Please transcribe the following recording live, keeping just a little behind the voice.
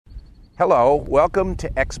Hello, welcome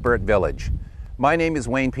to Expert Village. My name is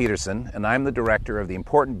Wayne Peterson, and I'm the director of the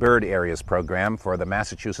Important Bird Areas program for the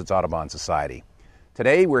Massachusetts Audubon Society.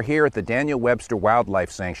 Today we're here at the Daniel Webster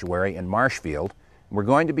Wildlife Sanctuary in Marshfield, and we're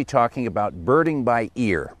going to be talking about birding by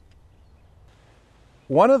ear.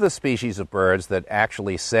 One of the species of birds that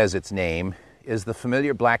actually says its name is the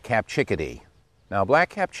familiar Black-Capped Chickadee. Now,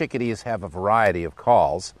 Black-Capped Chickadees have a variety of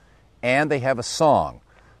calls, and they have a song.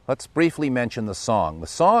 Let's briefly mention the song. The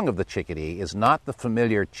song of the chickadee is not the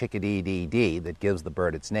familiar chickadee-dee-dee that gives the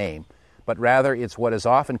bird its name, but rather it's what is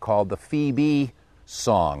often called the phoebe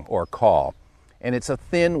song or call. And it's a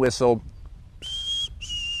thin whistle,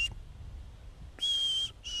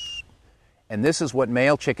 and this is what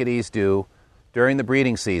male chickadees do during the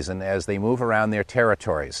breeding season as they move around their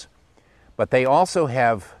territories. But they also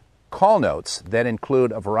have call notes that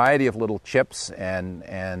include a variety of little chips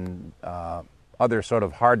and other sort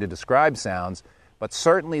of hard-to-describe sounds, but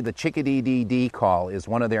certainly the chickadee-dee-dee call is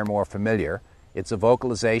one of their more familiar. It's a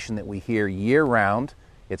vocalization that we hear year-round.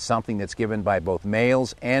 It's something that's given by both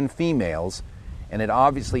males and females, and it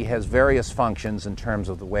obviously has various functions in terms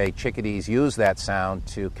of the way chickadees use that sound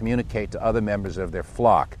to communicate to other members of their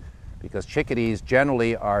flock, because chickadees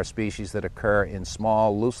generally are species that occur in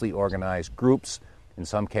small, loosely organized groups. In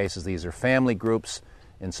some cases, these are family groups.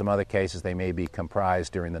 In some other cases, they may be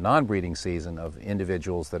comprised during the non-breeding season of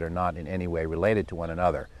individuals that are not in any way related to one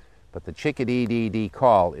another. But the chickadee-dee-dee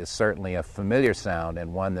call is certainly a familiar sound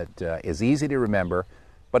and one that is easy to remember,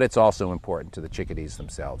 but it's also important to the chickadees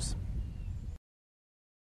themselves.